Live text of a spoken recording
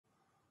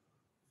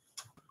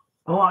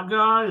All right,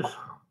 guys.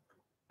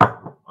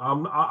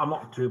 I'm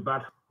not too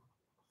bad.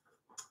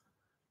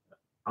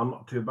 I'm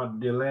not too bad,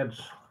 dear lads.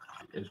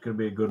 It's going to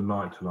be a good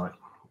night tonight.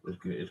 It's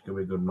going to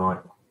be a good night.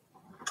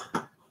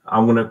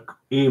 I'm going to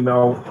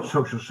email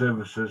social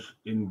services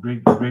in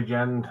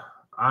Bridgend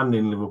and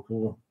in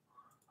Liverpool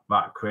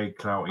about Craig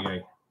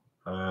Cloutier.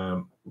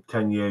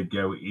 10 years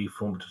ago, he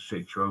thumped a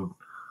 6-year-old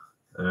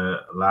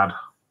lad,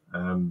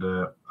 and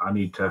I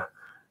need to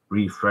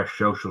refresh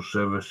social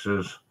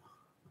services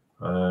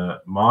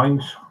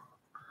minds.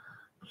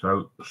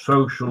 So,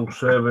 social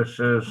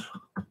services,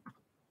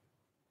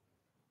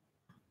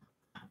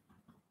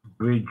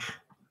 Bridge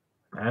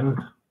End,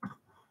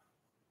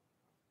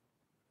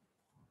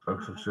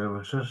 social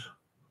services,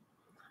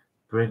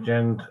 Bridge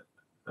End.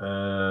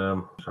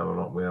 Let's have a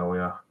look where we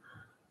are.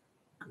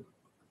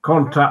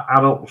 Contact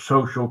adult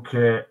social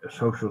care,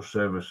 social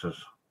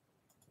services.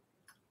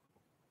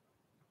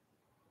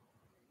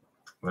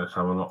 Let's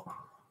have a look.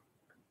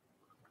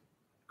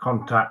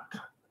 Contact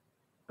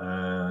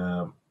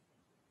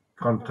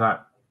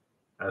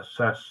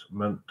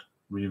assessment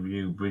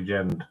review Bridge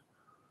End.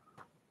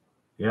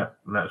 Yeah,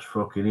 let's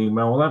fucking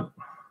email them.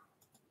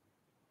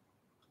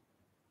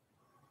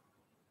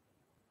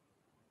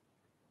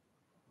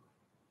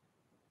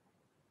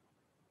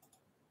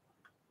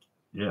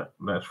 Yeah,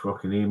 let's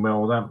fucking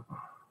email them.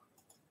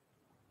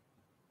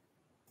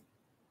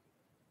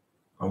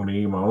 I'm going to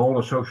email all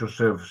the social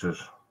services.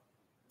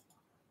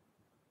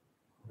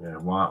 Yeah,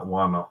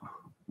 why not?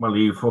 Well,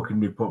 he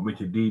fucking put me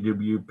to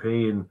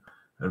DWP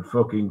and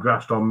fucking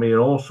grassed on me and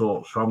all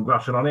sorts, so I'm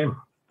grassing on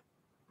him.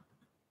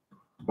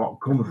 What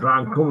comes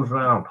round, comes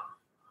round.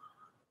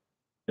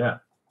 Yeah.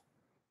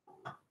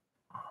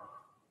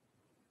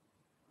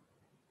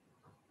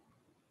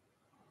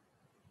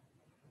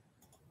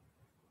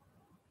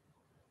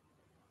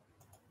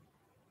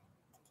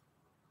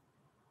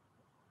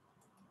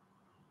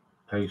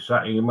 Paste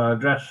that email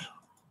address.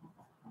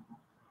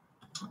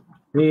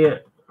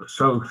 Dear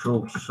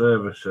social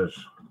services,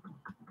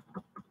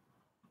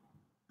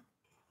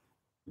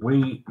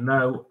 we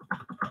know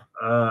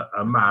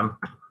a man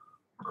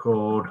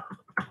called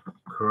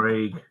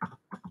Craig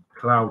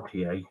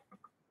Cloutier.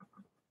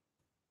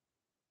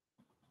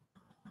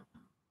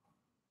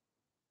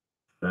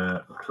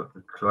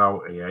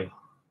 Cloutier.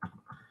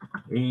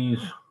 He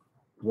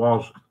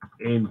was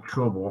in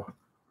trouble.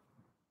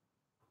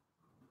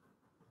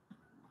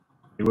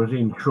 He was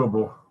in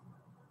trouble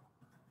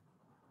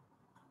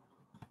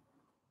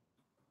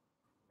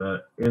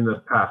in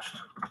the past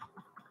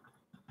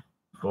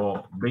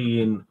for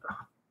being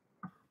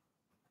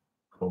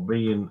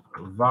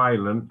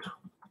violent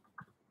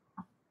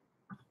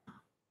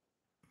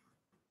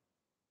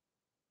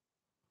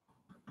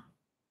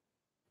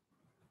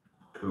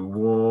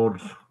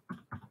towards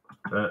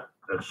a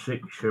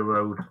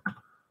 6-year-old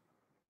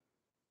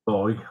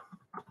boy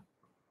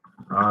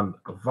and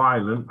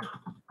violent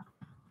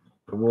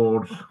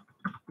towards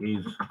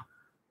his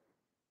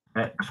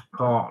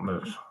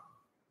ex-partners.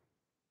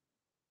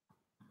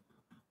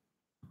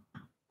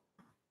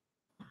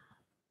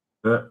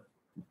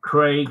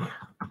 Craig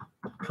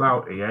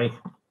Cloutier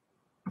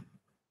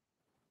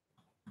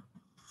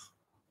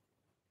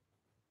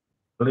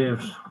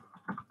lives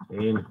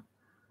in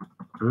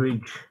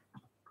Bridge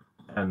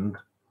End,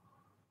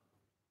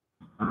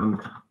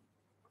 and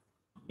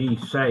he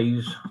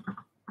says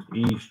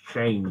he's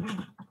changed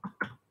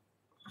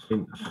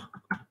since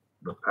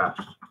the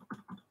past.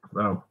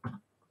 Well,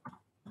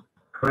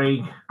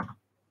 Craig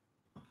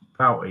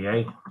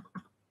Cloutier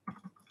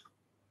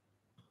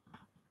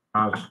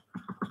has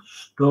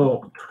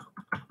stalked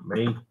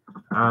me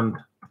and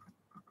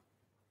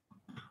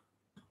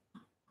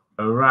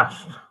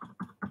harassed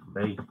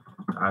me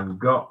and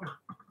got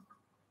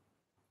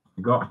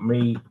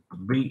me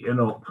beaten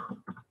up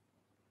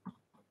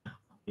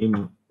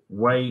in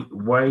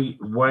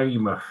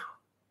Weymouth.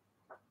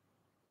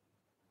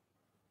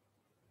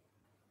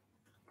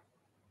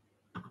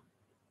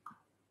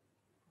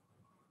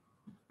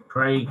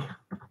 Craig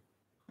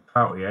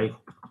Cloutier,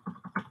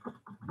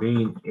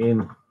 being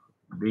in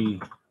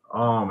the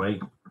army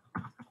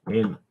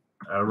in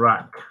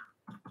Iraq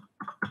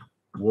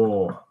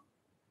war.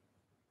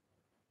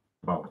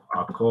 Well,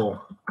 I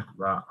call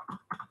that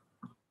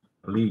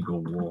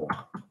legal war.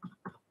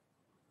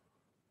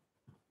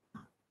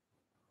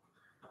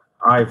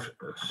 I've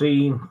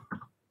seen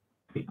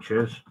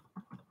pictures.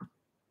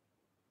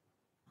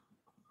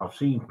 I've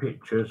seen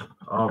pictures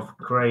of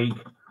Craig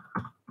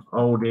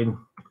holding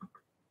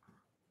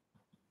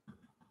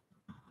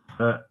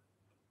a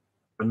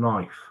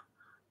knife,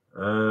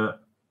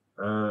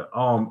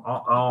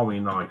 army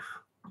knife.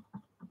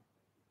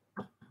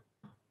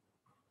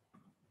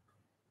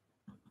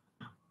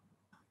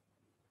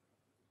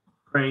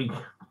 Craig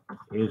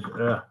is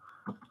a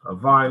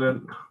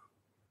violent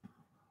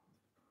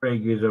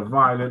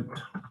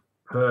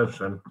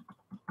person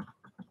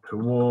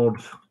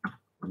towards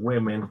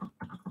women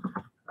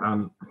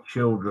and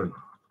children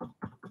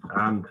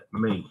and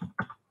me.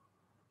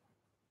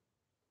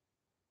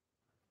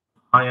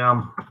 I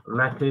am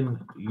letting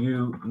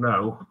you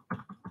know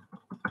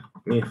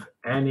if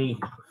any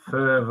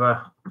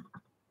further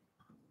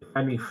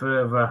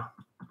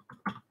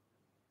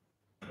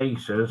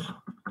cases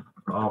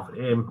of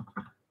him,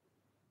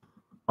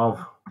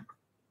 of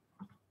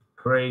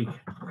Craig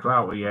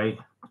Cloutier,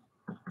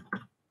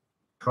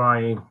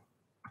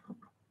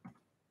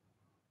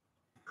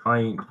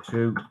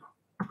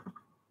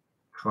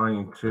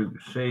 trying to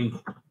see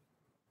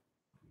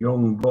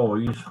young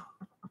boys,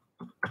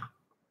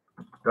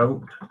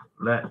 don't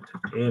let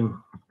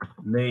him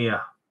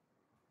near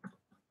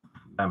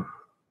them,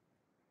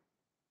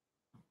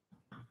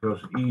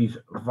 because he's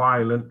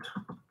violent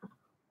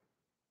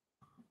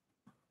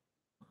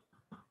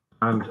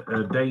and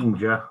a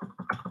danger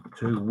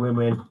to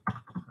women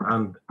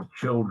and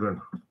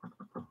children.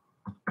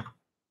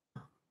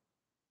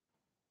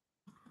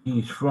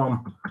 He's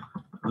from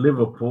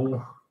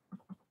Liverpool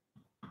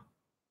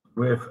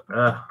with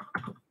a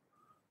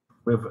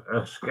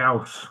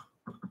Scouse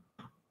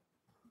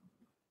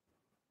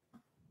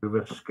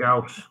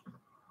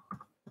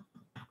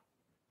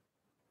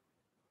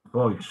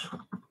voice.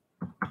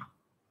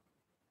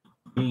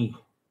 He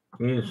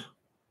is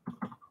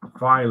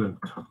violent.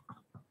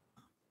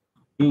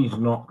 He's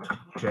not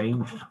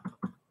changed.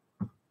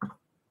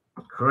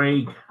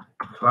 Craig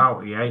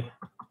Cloutier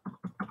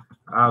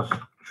has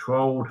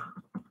trolled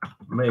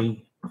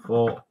me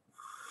for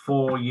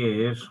 4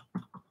 years,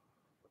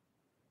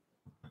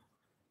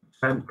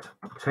 sent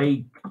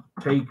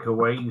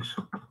takeaways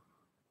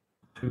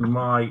to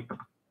my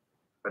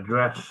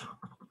address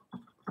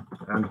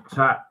and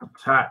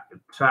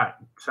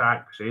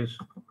taxes.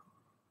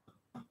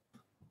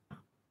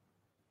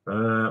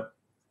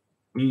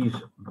 He's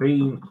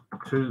been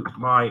to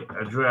my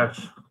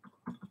address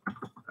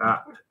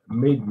at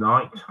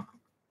midnight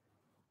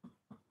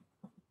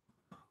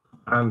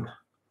and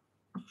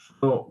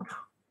stalked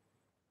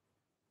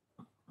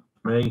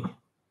me,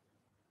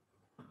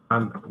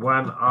 and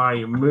when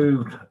I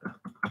moved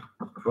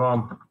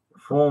from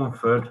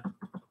Thornford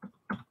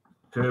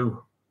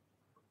to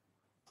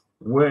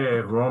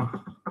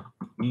Wareham,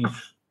 he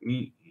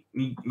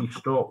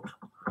stalked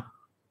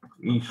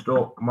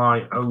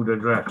my old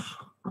address.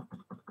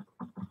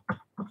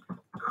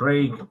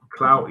 Craig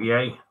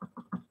Cloutier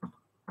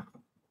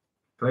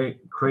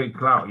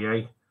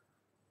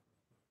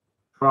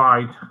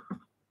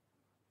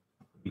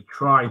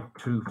tried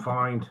to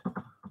find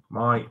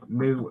my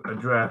new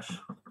address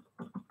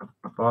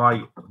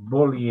by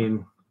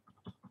bullying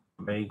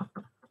me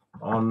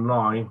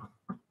online,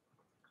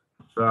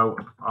 so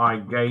I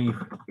gave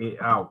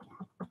it out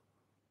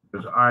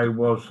because I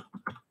was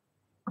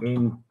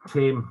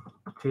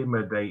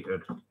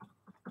intimidated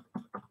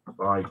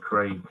by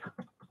Craig.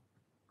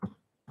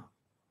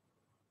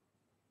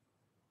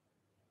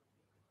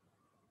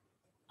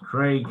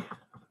 Craig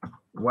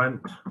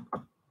went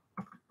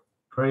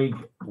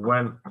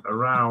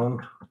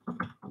around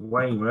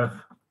Weymouth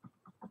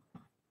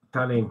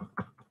telling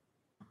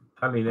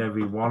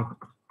everyone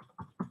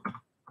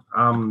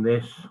I'm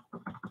this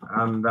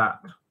and that.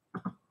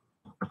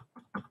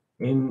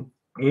 In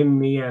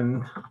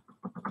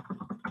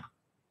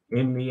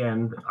the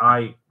end,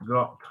 I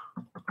got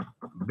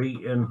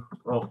beaten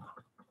up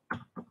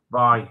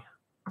by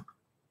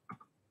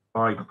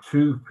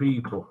 2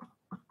 people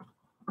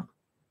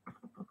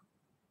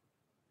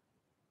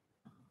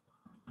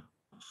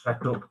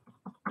set up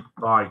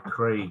by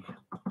Craig.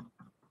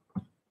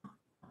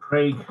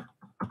 Craig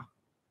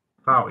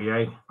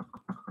Cloutier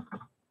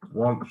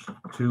wants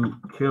to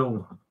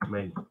kill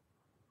me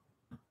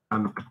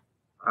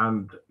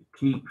and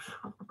keeps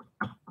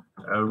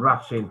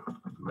harassing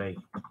me.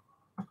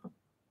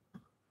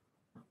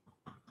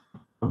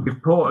 I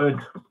reported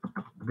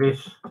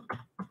this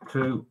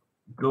to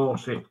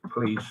Dorset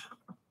Police,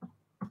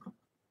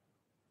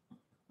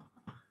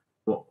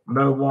 but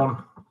no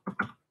one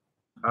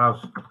has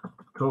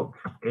took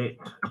it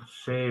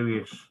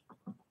serious.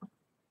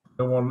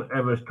 No one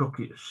ever took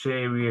it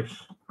serious.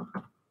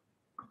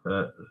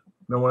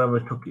 No one ever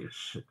took it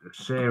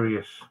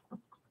serious.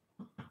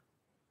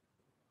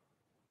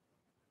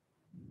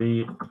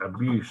 The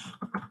abuse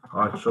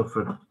I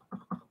suffered.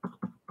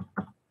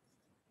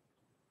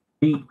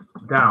 Deep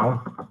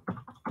down,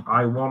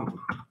 I want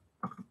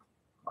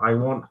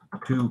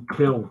to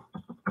kill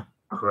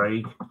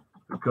Craig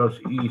because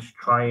he's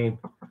trying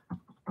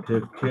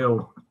to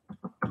kill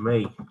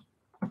me.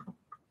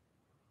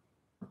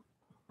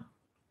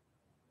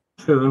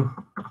 Soon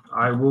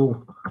I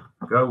will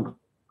go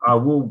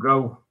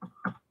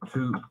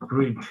to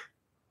Bridge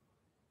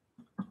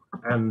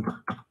and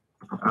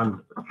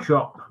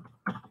chop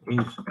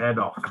his head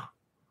off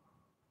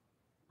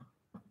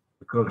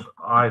because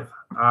I've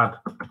had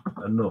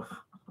enough.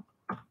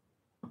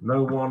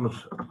 No one's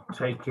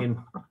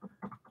taking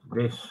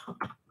this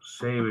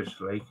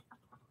seriously,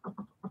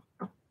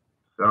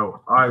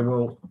 so I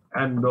will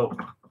end up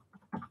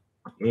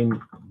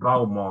in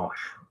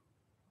Belmarsh.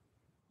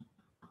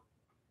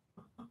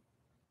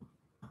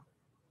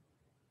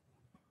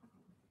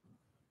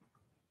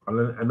 I'll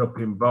end up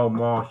in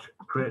Belmarsh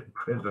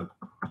prison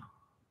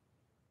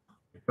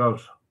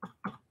because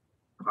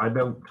I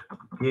don't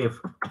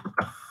give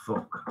a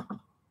fuck.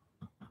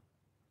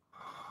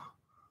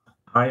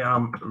 I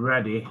am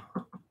ready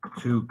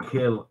to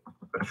kill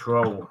a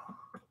troll.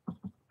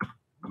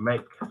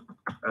 Make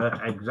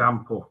an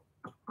example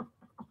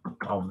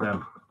of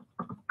them.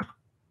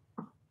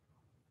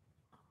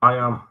 I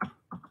am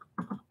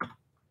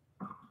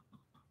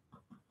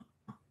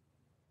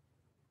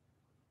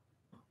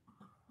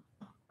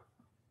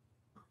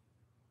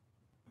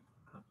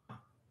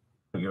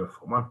you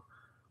fuck, man.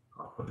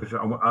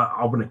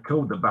 I'm gonna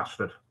kill the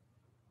bastard.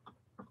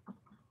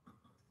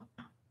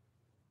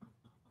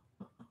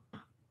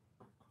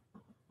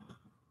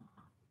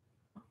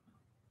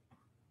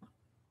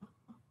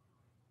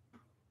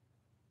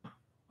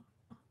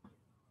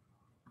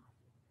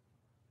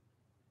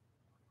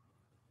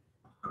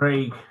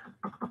 Craig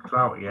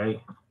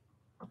Cloutier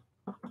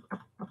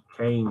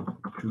came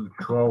to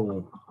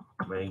troll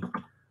me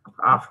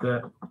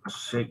after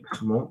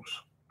 6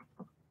 months.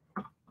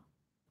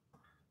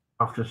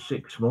 After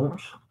 6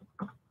 months,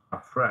 I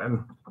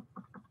threatened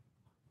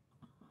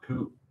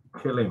to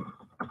kill him.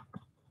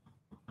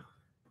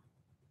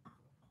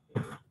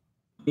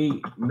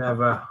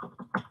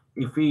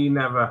 If he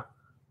never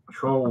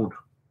trolled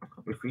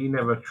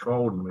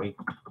me,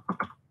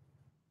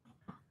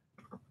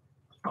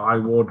 I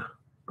would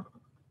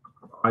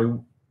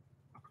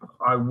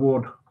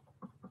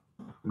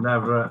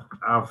never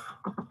have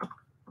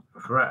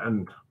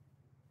threatened.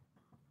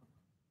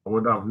 I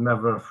would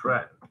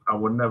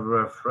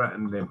never have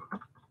threatened him.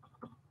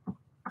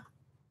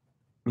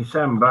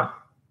 December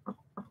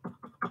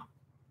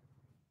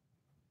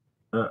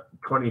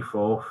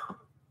 24th,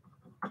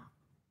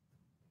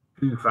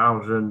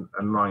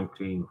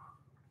 2019.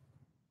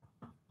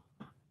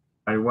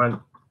 I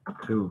went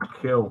to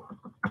kill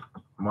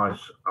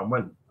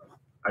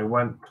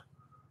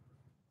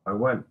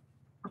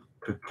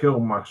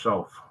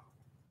myself.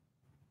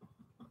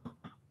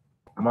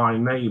 My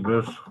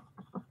neighbors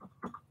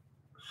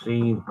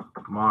seen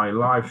my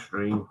live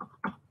stream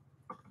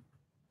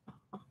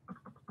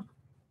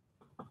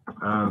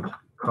and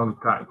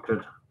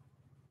contacted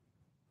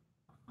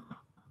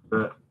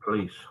the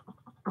police.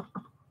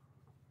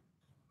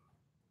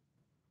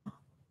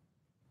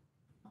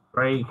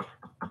 Craig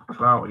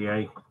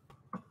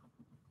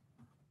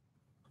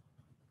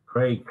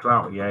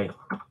Cloutier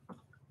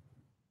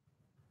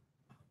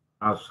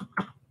has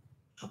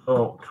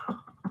stalked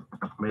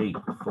me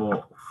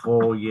for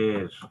 4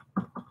 years.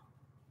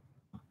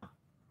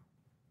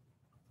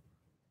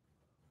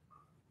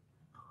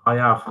 I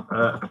have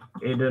a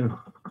hidden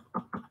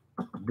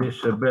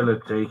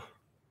disability,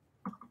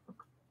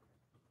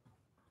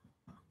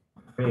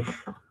 fish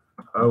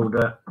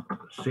odor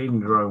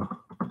syndrome.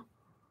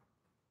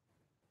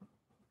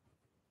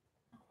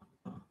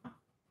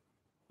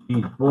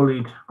 He's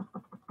bullied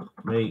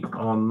me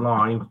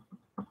online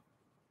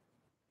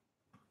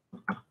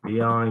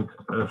behind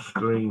a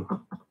screen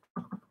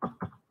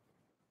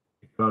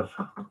because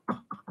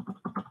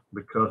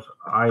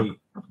I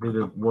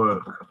didn't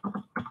work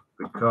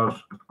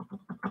because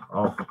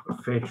of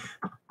fish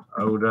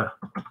odor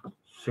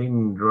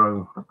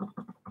syndrome.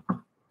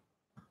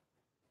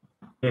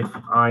 If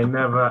I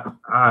never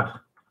had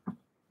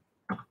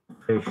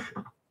fish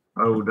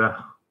odor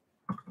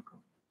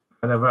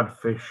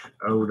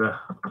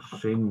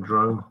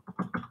syndrome,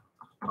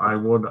 I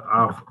would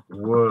have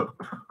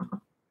worked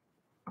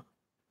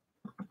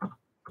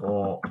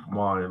for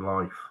my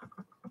life.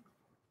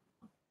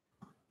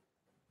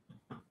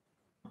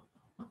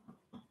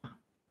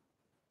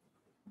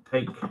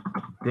 Take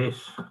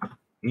this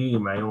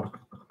email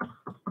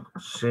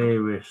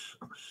seriously,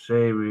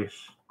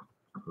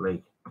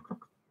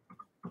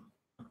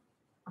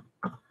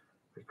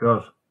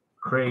 because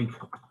Craig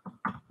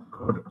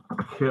could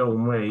kill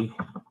me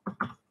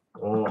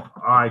or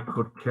I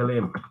could kill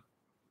him.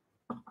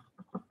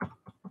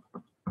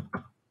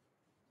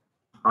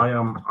 I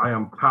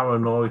am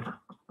paranoid.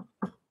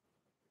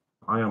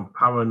 I am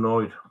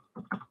paranoid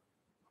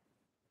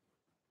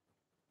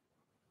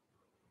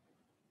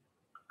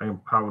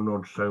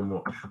so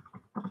much.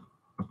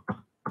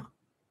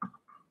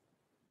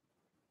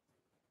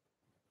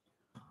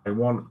 I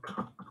want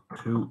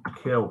to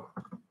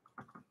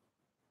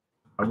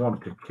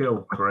kill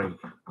Craig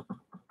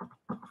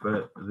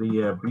for the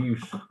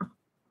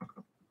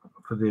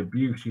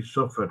abuse he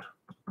suffered,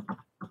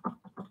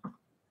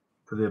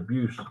 for the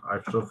abuse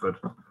I've suffered.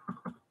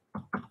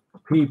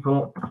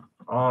 People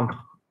on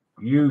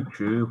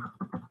YouTube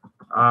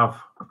have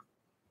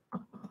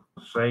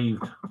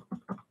saved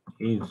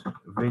his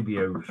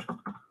videos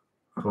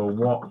for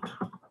what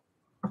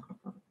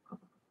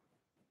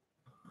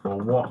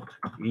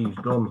he's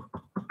done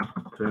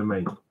to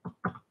me.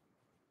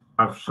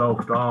 I've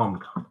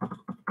self-harmed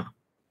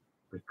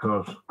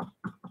because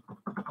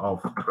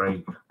of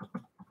Craig.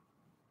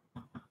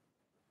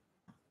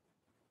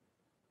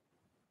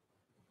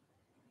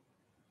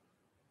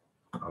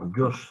 I'm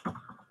just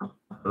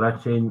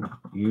letting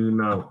you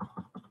know.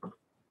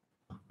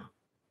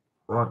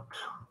 Right.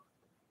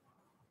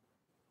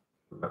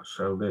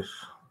 So this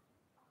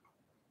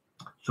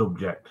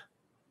subject,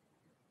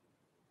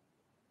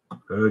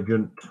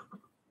 urgent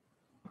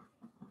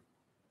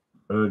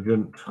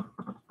urgent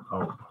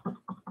help.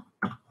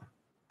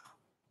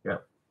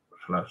 Yep,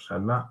 so let's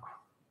send that.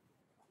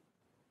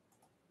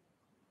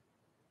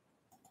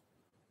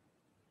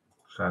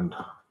 Send.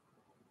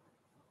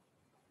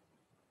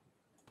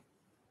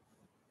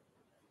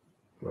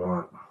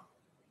 Right.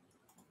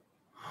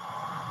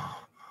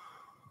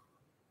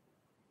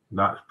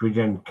 That's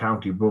Bridgend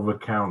County Borough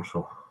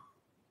Council.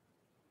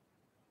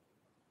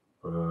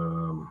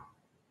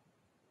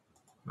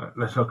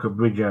 Let's look at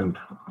Bridgend.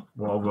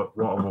 What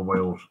other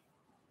Wales?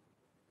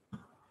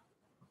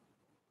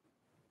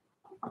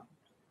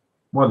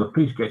 Well, the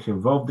police gets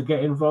involved. They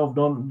get involved,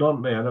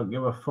 don't they? I don't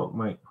give a fuck,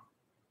 mate.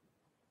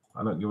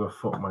 I don't give a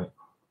fuck, mate.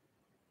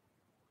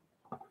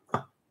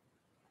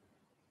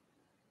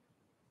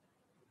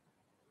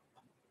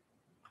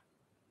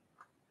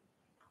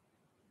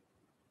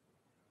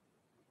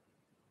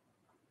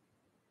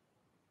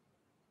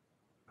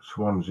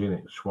 Swansea,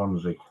 innit?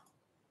 Swansea.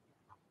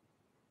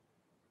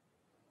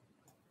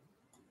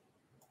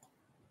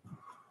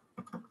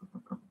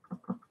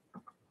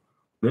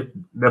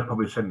 They'll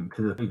probably send it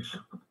to the police.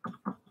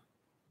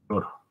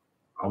 But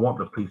I want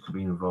the police to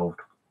be involved.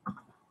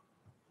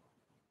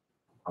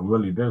 I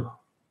really do.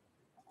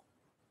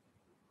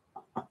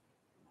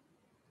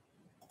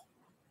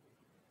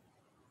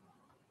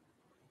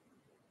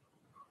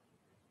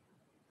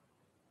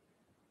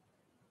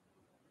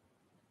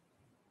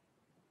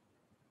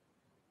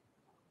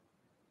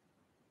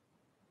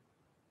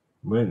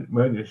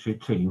 Emergency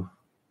team.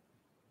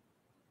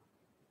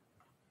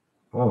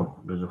 Oh,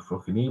 there's a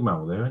fucking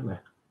email there, isn't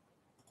there?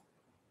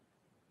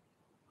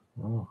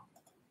 Oh.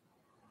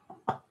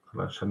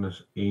 Let's send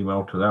this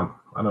email to them.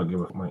 I don't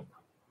give a fuck, mate.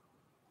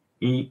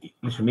 He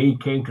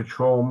came to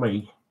troll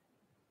me.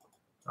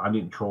 I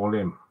didn't troll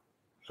him.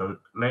 So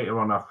later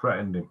on, I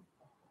threatened him.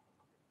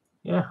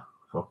 Yeah,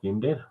 fucking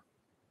did.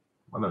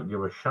 I don't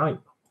give a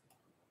shite.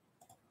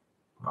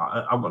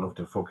 I've got nothing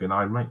to fucking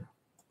hide, mate.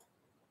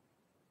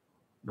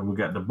 Then we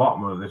get the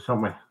bottom of this,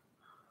 don't we?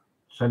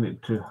 Send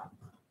it to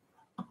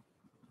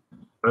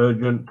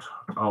urgent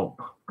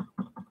help.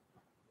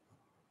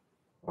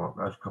 Well,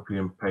 let's copy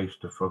and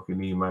paste the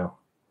fucking email.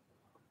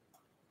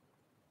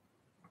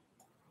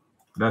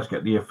 Let's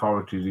get the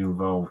authorities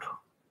involved.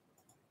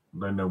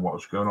 They know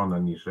what's going on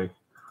then, you see.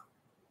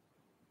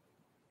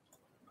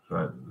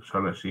 So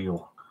let's see.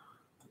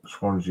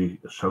 Swansea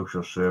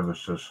Social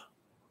Services.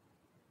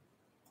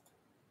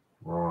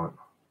 Right.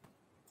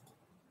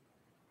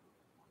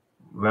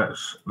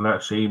 Let's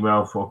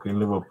email fucking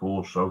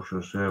Liverpool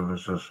Social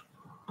Services.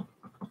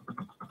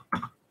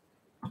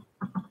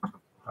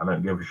 I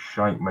don't give a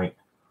shite, mate.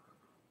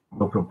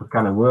 Open up a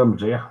can of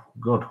worms here.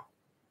 Good.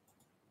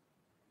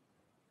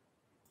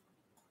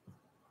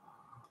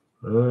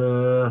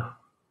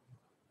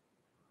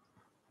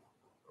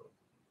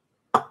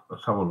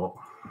 Let's have a look.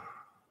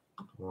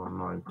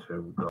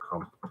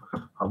 192.com.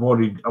 I've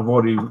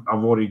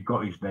already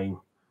got his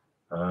name.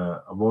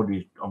 I've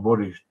already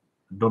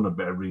done a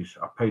bit of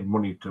research. I paid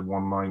money to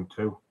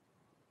 192.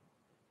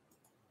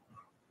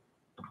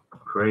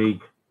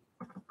 Craig.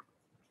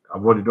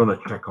 I've already done a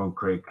check on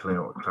Craig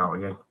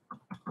Cloutier.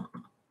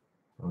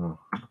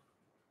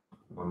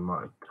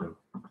 192.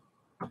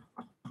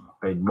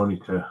 Paid money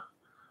to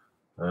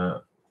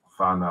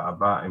find out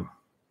about him.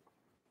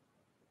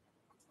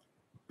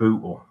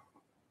 Bootle.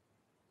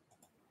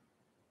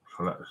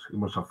 So he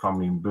must have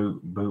family in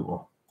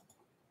Bootle.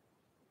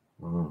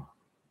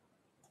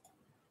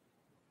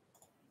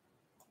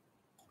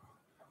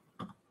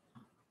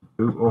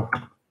 Bootle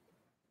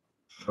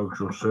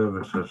Social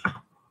Services.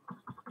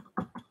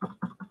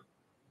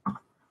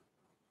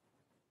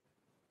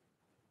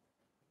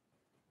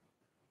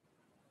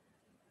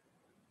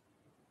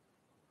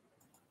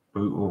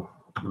 Bootle,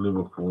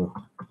 Liverpool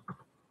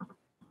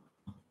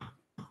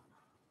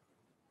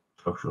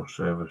Social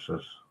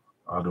Services.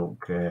 I don't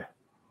care.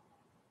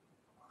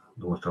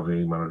 They must have the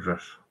email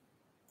address.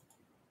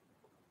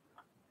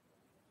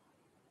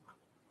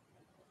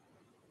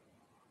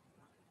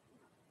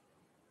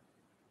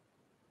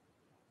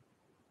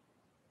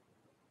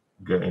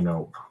 Getting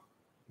help.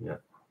 Yeah.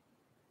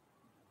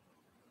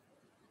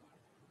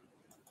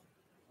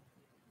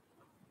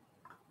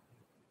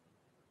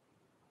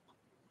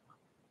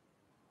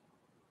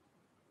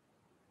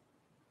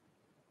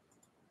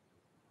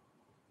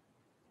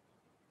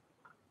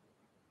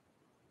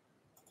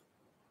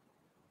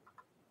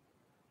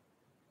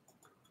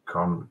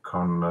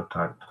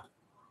 Contact.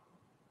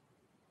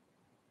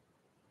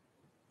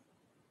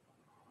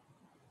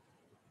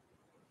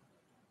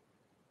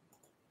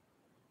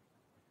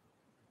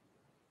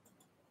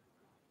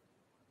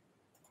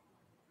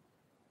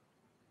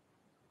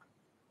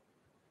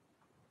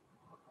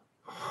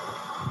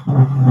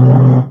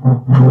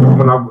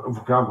 But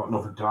I've got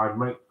nothing to hide,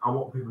 mate. I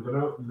want people to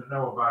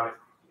know about it.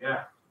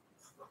 Yeah.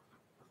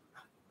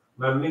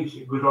 Then at least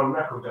it goes on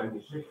record, then,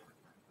 you see.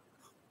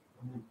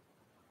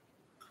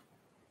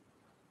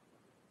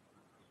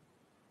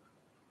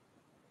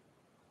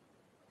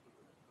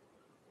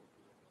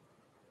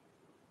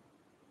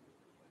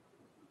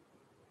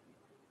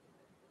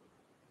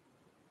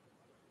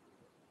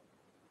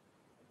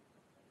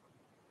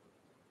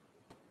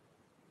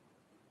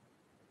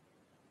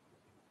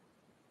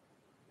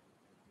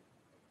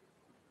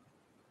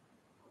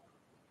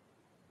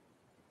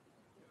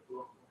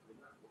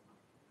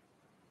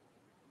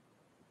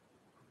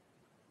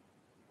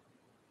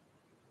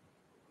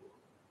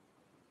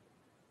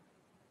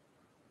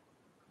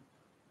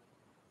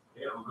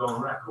 go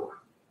on record.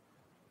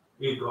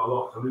 He's got a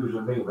lot to lose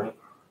than me, mate.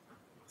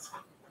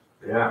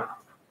 Yeah.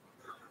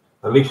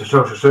 At least the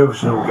social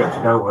services will get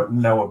to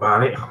know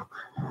about it.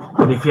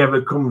 And if he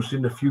ever comes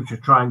in the future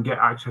try and get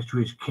access to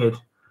his kid,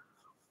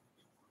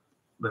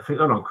 they think,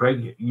 "Oh no,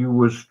 Craig, you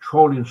was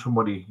trolling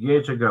somebody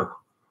years ago,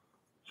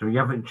 so you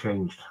haven't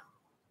changed."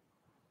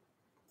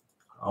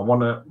 I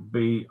want to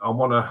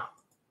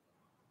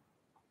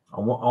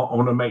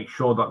make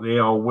sure that they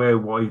are aware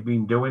of what he's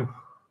been doing.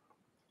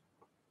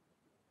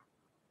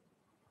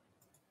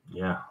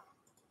 Yeah.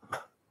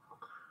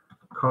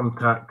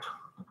 Contact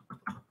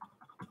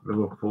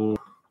Liverpool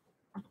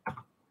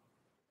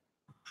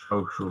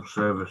Social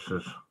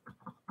Services.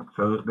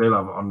 So they'll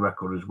have it on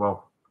record as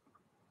well.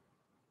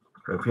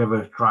 So if you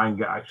ever try and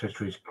get access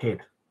to his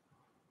kid,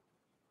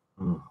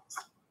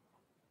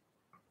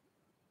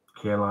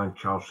 Careline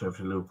Child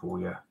Services Liverpool,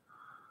 yeah.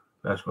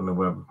 That's on the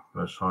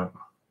website.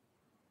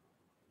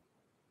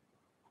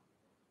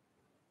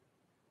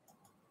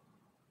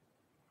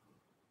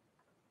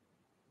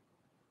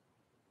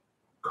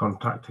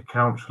 Contact a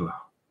counsellor.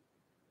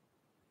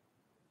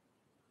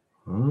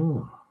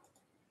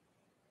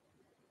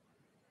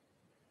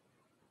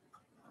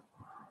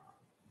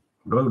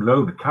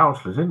 Load of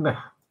counsellors, isn't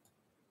there?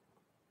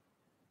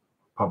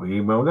 Probably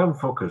email them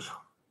fuckers.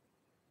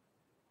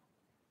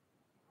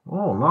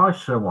 Oh,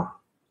 nice one.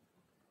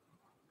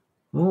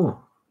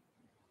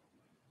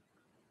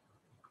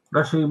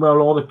 Let's email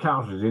all the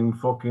counsellors in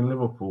fucking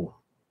Liverpool.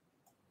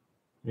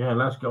 Yeah,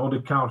 let's get all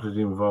the counsellors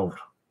involved.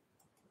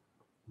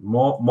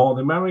 More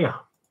the merrier.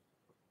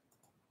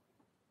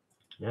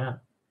 Yeah.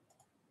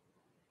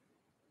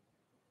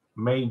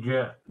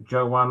 Major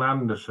Joanne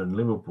Anderson,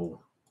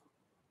 Liverpool.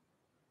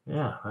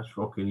 Yeah, let's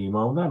fucking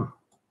email them.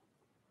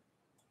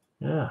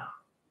 Yeah.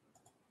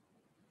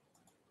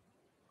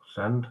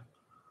 Send.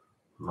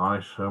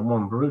 Nice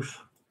one, Bruce.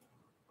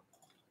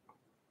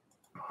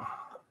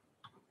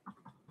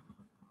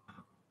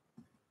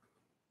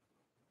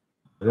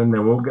 Then they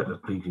will get the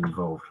police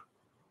involved.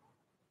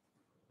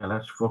 And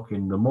that's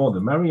fucking the more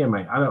the merrier,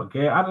 mate. I don't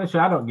care. I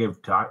don't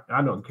give time.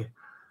 I don't care.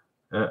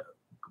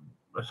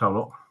 Let's have a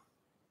look.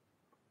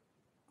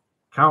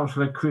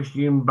 Councillor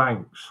Christian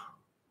Banks.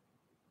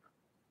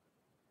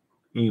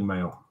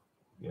 Email.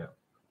 Yeah.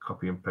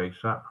 Copy and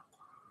paste that.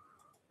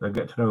 They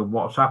get to know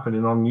what's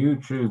happening on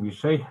YouTube, you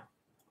see.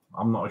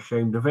 I'm not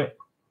ashamed of it.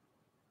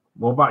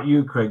 What about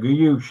you, Craig? Are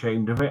you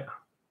ashamed of it?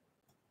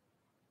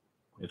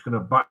 It's going to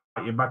bite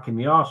you back in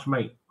the arse,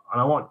 mate.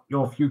 And I want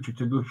your future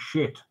to go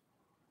shit.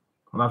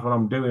 And that's what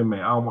I'm doing,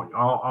 mate. I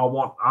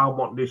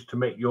want this to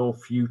make your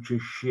future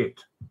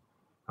shit.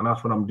 And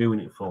that's what I'm doing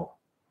it for.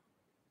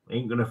 It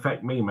ain't going to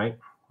affect me, mate.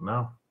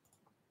 No.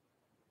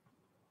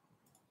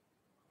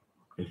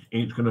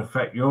 It's going to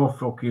affect your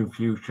fucking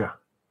future.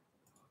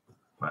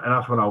 And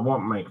that's what I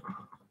want, mate.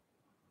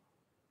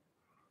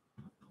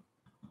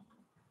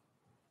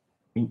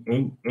 Ain't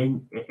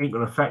going to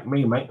affect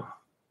me, mate.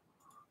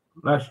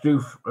 Let's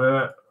do...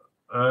 let's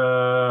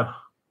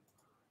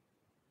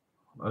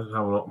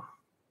have a look.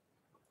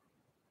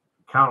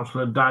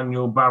 Councillor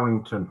Daniel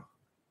Barrington.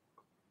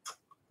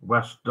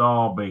 West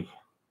Derby.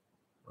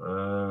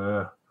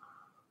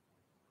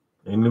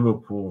 In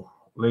Liverpool.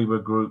 Labour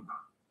Group.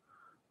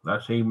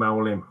 Let's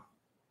email him.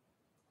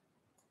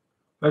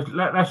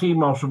 Let's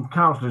email some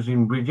councillors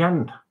in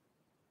Bridgend.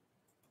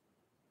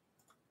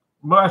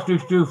 But let's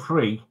just do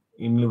 3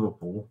 in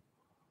Liverpool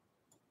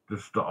to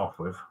start off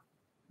with.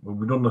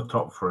 We've done the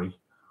top 3.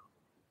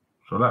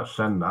 So let's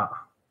send that.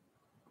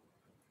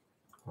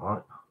 All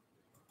right.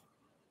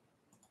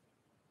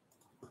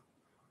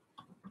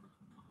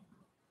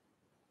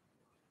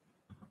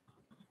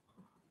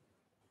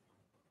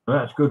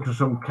 Let's go to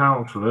some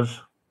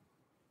councillors.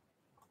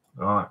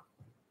 All right.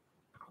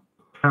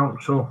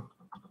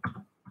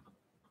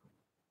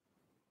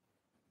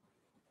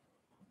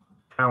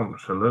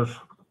 Councillors,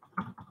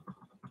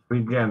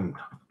 Bridgend,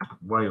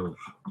 Wales.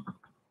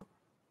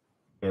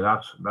 Yeah,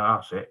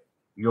 that's it.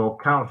 Your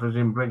councillors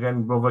in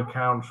Bridgend Brother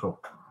Council.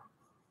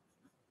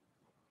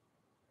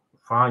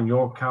 Find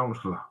your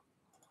councillor.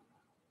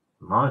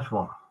 Nice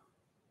one.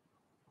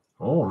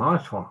 Oh,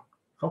 nice one.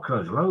 Fucking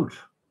there's loads.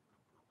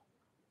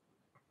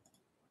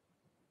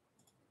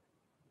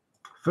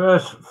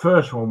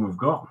 First one we've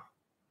got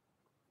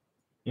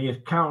is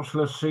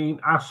Councillor Sean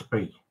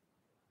Aspey.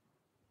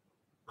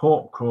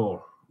 Port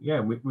Crawl.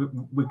 Yeah, we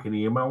can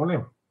email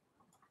him.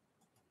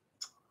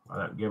 I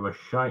don't give a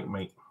shite,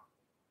 mate.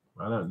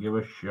 I don't give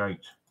a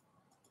shite.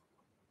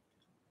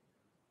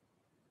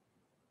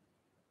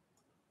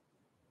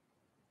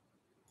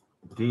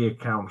 Dear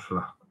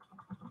councillor,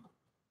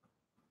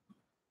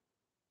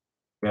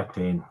 get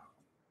in.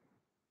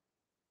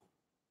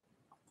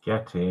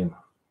 Get in.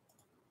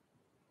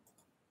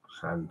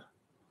 Send.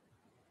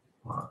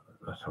 Right,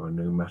 let's have a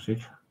new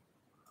message.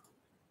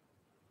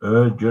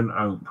 Urgent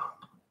hope.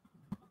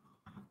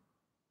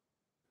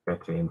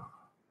 Get in.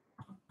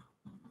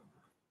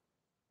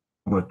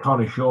 I'm going to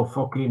tarnish your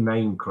fucking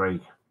name,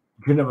 Craig.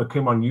 You never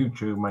came on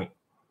YouTube, mate.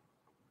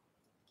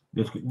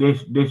 This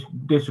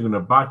is going to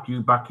bite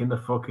you back in the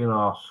fucking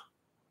arse.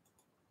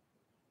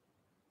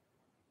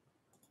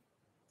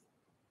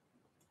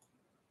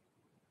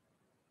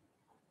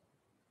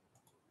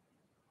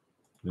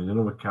 There's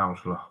another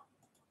councillor.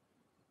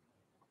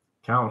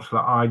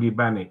 Councillor Heidi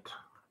Bennett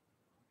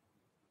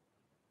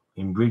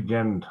in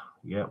Bridgend.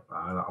 Yep,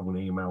 I'm going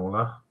to email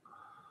her.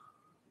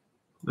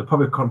 They'll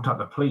probably contact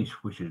the police,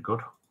 which is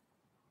good.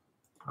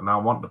 And I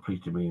want the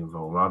police to be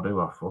involved.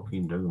 I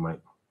fucking do, mate.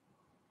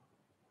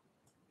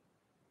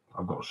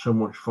 I've got so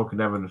much fucking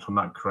evidence on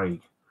that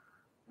Craig.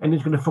 And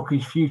he's going to fuck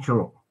his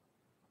future up.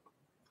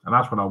 And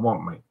that's what I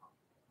want, mate.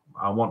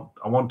 I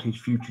want his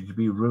future to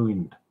be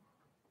ruined.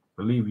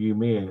 Believe you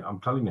me, I'm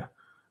telling you.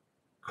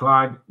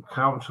 Clyde,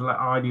 Councillor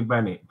Heidi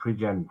Bennett,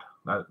 Bridgend.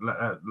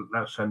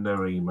 Let's send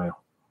her an email.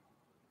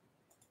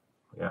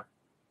 Yeah.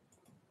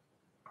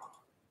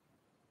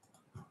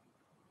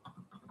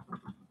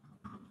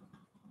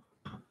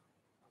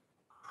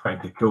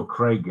 Threatened to kill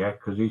Craig, yeah,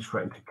 because he's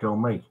threatened to kill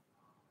me.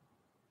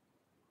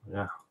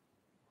 Yeah.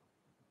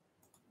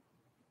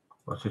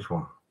 What's this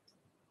one?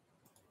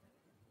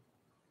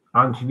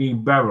 Anthony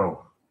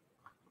Beryl,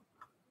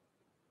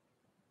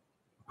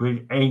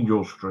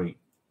 Angel Street,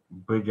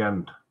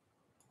 Bridgend.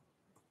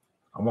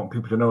 I want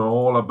people to know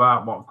all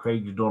about what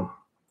Craig's done.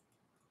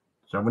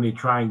 So when he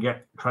trying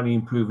to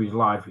improve his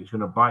life, it's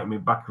going to bite me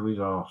back of his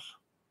arse.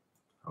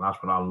 And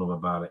that's what I love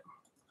about it.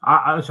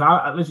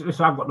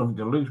 Listen, I've got nothing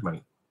to lose,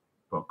 mate.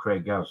 But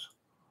Craig has.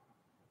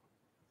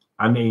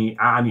 And he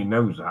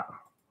knows that.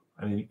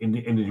 And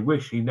in his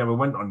wish, he never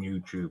went on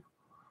YouTube.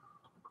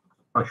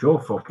 That's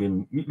your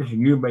fucking...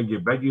 Listen, you made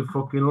your bed, you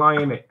fucking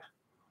lie in it.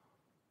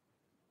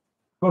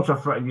 Of course, I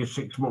threatened you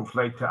 6 months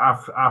later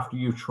after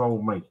you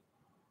trolled me.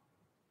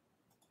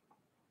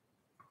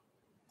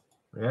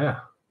 Yeah.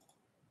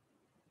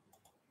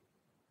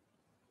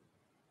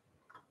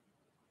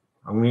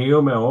 I'm going to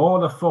email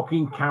all the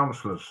fucking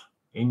councillors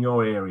in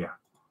your area.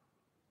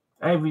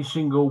 Every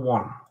single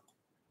one.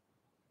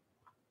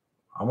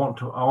 I want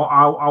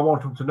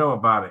them to know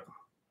about it.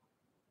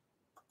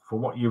 For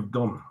what you've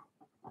done.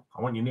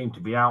 I want your name to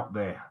be out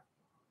there.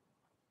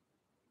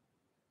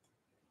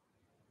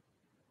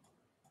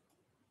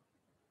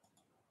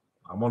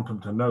 I want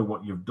them to know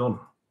what you've done.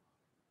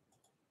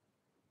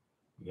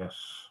 Yes.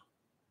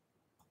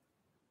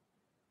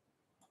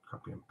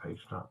 Copy and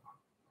paste that.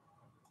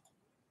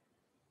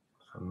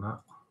 Send that.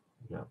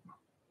 Yep.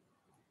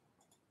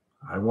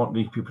 I want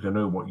these people to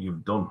know what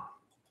you've done.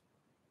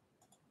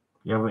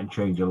 You haven't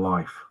changed your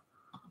life.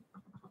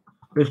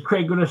 Is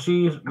Craig going to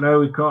see us?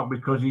 No, he can't,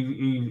 because he's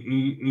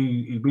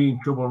been in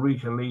trouble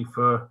recently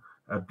for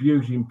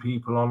abusing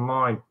people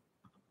online.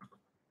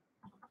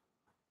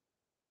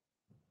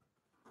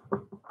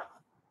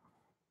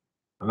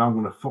 And I'm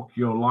going to fuck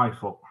your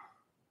life up.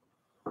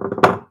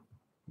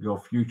 Your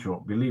future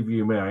up. Believe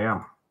you me, I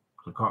am.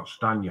 I can't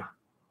stand you.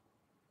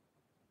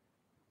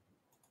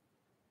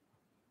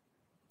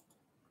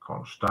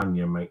 Can't stand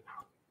you, mate.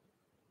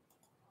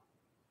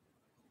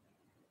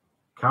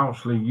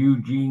 Councillor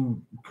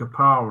Eugene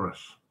Kaparis.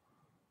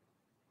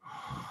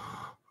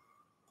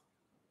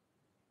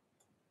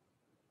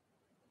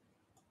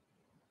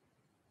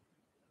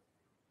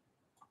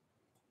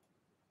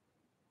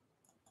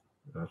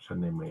 I'll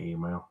send him an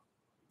email.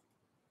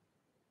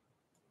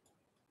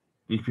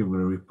 These people are going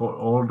to report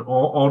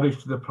all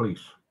this to the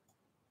police.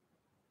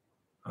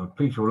 And the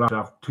police will have to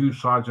have two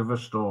sides of a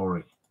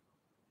story.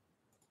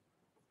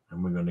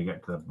 And we're going to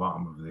get to the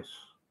bottom of this.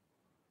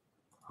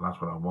 And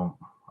that's what I want.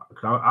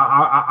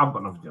 I've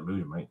got nothing to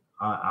lose, mate.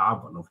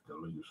 I've got nothing to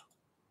lose.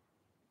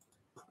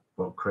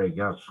 But Craig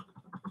has.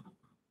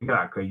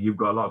 Yeah, Craig, you've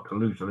got a lot to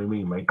lose, what do you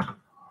mean, mate?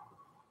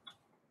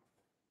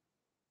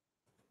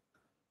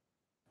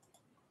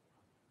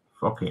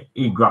 Fuck it.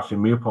 He's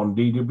grassing me up on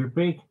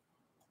DWP.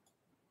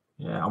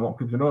 Yeah, I want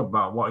people to know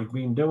about what he's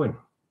been doing.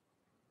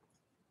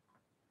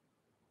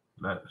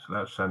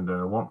 Let's send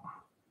her one.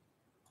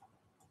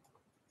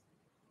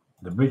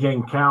 The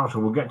Bridgend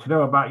Council will get to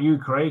know about you,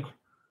 Craig.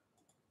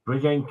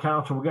 Bridgend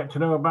Council will get to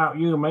know about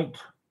you, mate.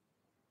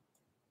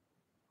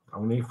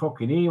 I'm going to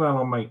fucking email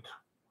them, mate.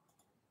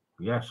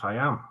 Yes, I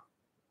am.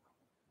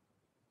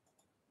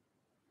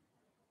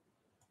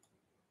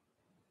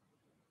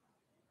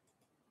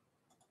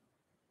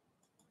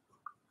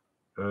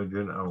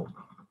 Urgent help.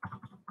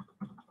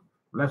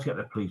 Let's get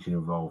the police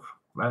involved.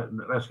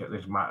 Let's get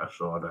this matter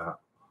sorted out.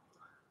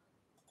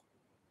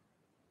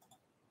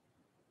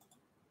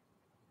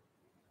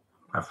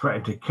 I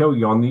threatened to kill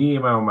you on the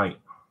email, mate.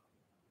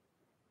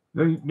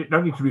 You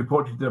don't need to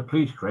report it to the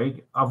police,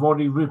 Craig. I've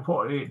already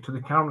reported it to the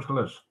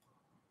councillors.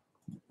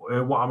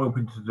 What I'm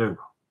hoping to do,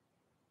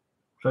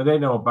 so they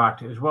know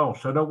about it as well.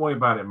 So don't worry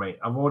about it, mate.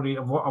 I've already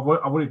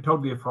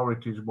told the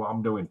authorities what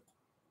I'm doing.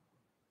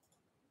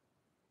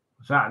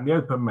 It's out in the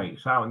open, mate.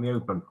 It's out in the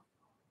open.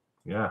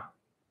 Yeah.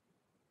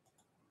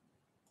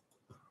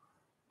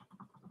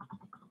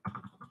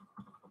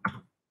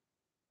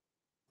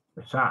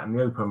 It's out in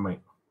the open, mate.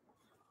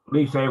 At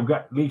least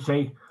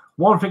they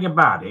one thing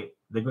about it,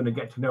 they're going to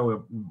get to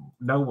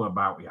know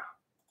about you.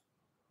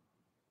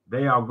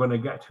 They are going to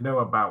get to know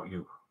about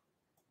you.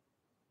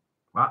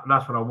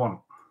 That's what I want.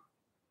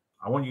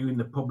 I want you in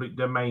the public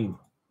domain,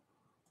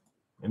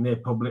 in their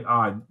public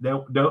eye.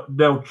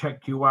 They'll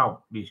check you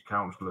out, these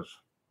councillors.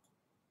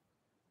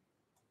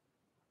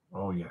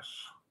 Oh yes.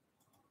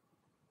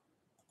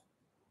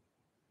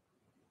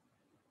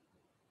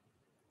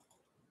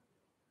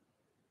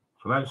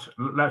 So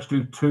let's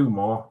do 2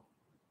 more.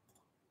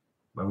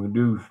 Then we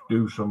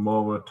do some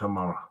more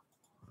tomorrow.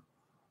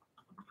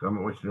 I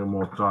haven't wasted no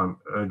more time.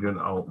 Urgent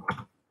help.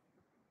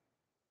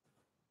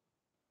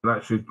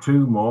 Let's do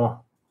 2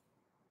 more.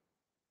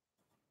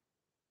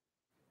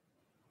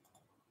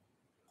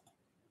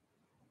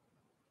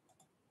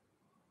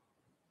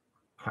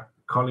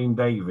 Colin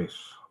Davis,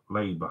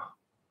 Labour.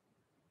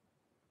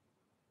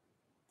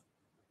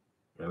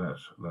 Yeah,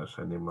 let's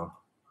send him on.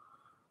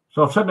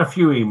 So I've sent a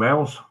few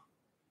emails.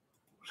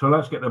 So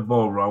let's get the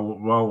ball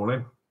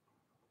rolling.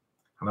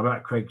 And I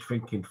bet Craig's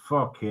thinking,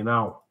 fucking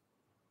hell.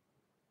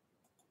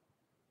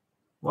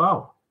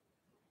 Well,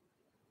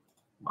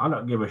 I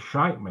don't give a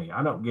shite, mate.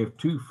 I don't give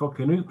 2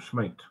 fucking hoops,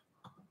 mate.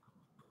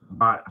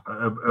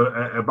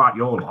 About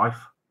your life.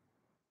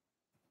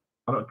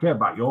 I don't care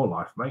about your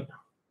life, mate.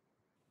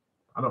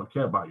 I don't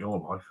care about your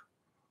life.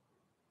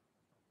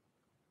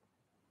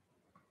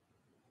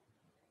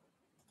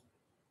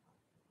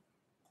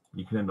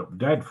 You can end up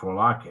dead for all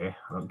I care.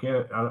 I don't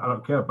care. I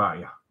don't care about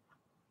you.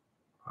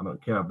 I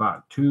don't care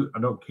about 2. I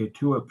don't care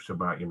 2 hoops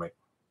about you, mate.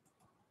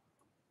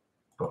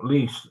 But at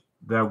least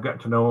they'll get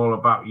to know all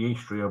about your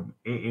history of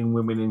eating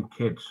women and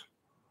kids.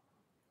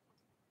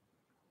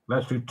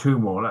 Let's do 2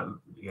 more.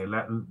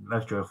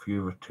 Let's do a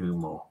few of 2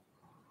 more.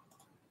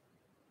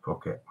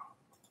 Fuck it.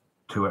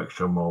 2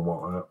 extra more.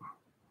 What?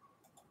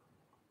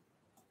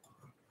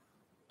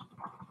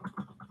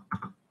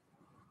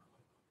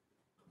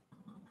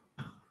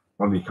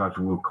 One of these guys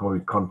will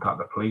contact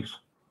the police.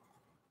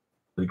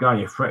 The guy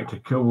you threatened to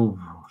kill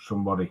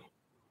somebody.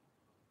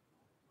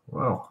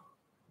 Well,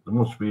 there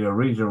must be a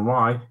reason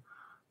why.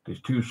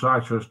 There's 2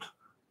 sides to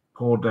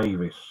poor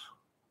Davis.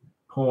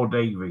 Poor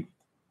Davy.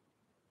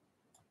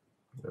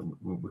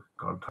 We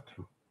contact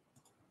him.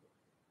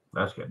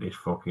 Let's get this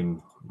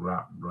fucking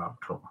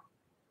wrapped up.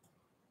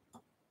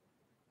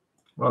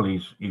 Well,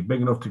 he's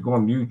big enough to go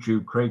on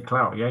YouTube, Craig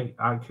Clout, yeah,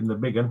 acting the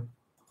big one.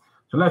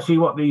 So let's see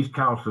what these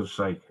councillors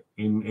say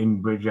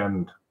in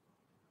Bridgend.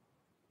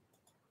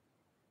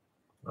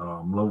 Oh,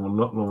 I'm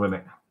loving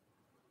it.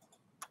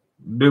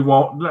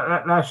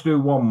 Let's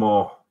do 1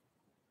 more.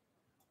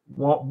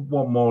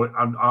 One more,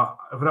 and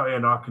if not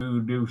here, I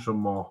can do some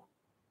more.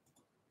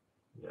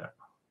 Yeah.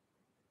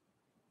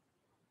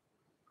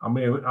 I'm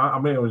here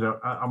with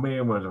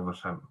a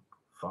cent.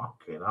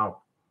 Fucking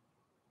hell.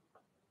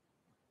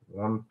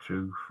 1,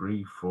 2,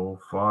 3, 4,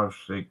 5,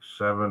 6,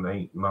 7,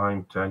 8,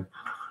 9, 10,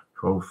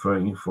 12,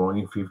 13,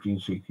 14, 15,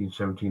 16,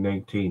 17,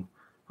 18.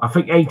 I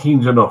think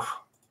 18's enough.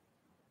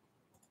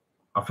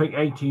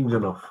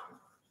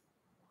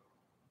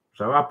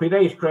 So happy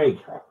days, Craig.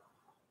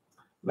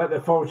 Let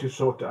the foresters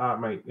sort it out,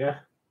 mate, yeah?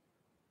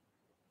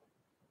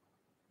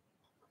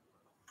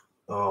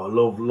 Oh,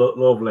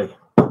 lovely.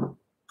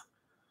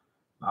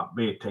 That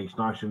beer tastes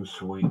nice and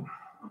sweet.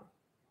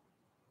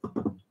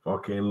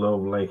 Fucking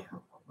lovely.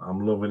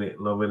 I'm loving it.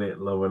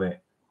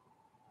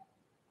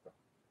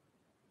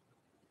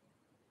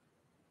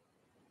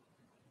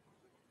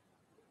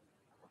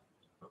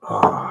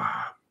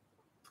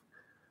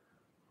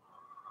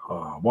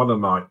 Oh, what a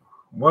night.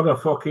 What a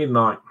fucking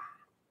night.